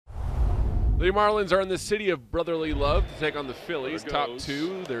The Marlins are in the city of brotherly love to take on the Phillies. Top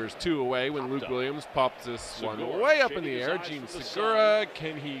two. There's two away when Luke Williams pops this one way up in the air. Gene Segura,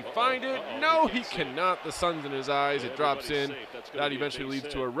 can he find it? No, he cannot. The sun's in his eyes. It drops in. That eventually leads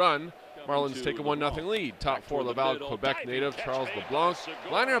to a run. Marlins take a 1-0 lead. Top four, Laval, Quebec native Charles LeBlanc.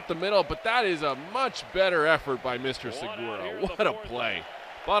 Liner up the middle, but that is a much better effort by Mr. Segura. What a play.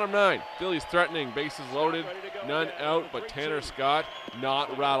 Bottom nine, Phillies threatening, bases loaded, none out, but Tanner Scott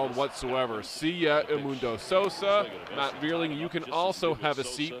not rattled whatsoever. See ya, Emundo Sosa. Matt Vierling, you can also have a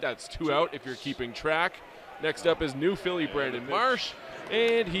seat. That's 2 out if you're keeping track. Next up is new Philly Brandon Marsh,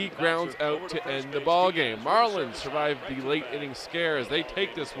 and he grounds out to end the ball game. Marlins survive the late inning scare as they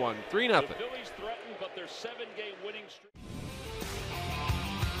take this one 3-0.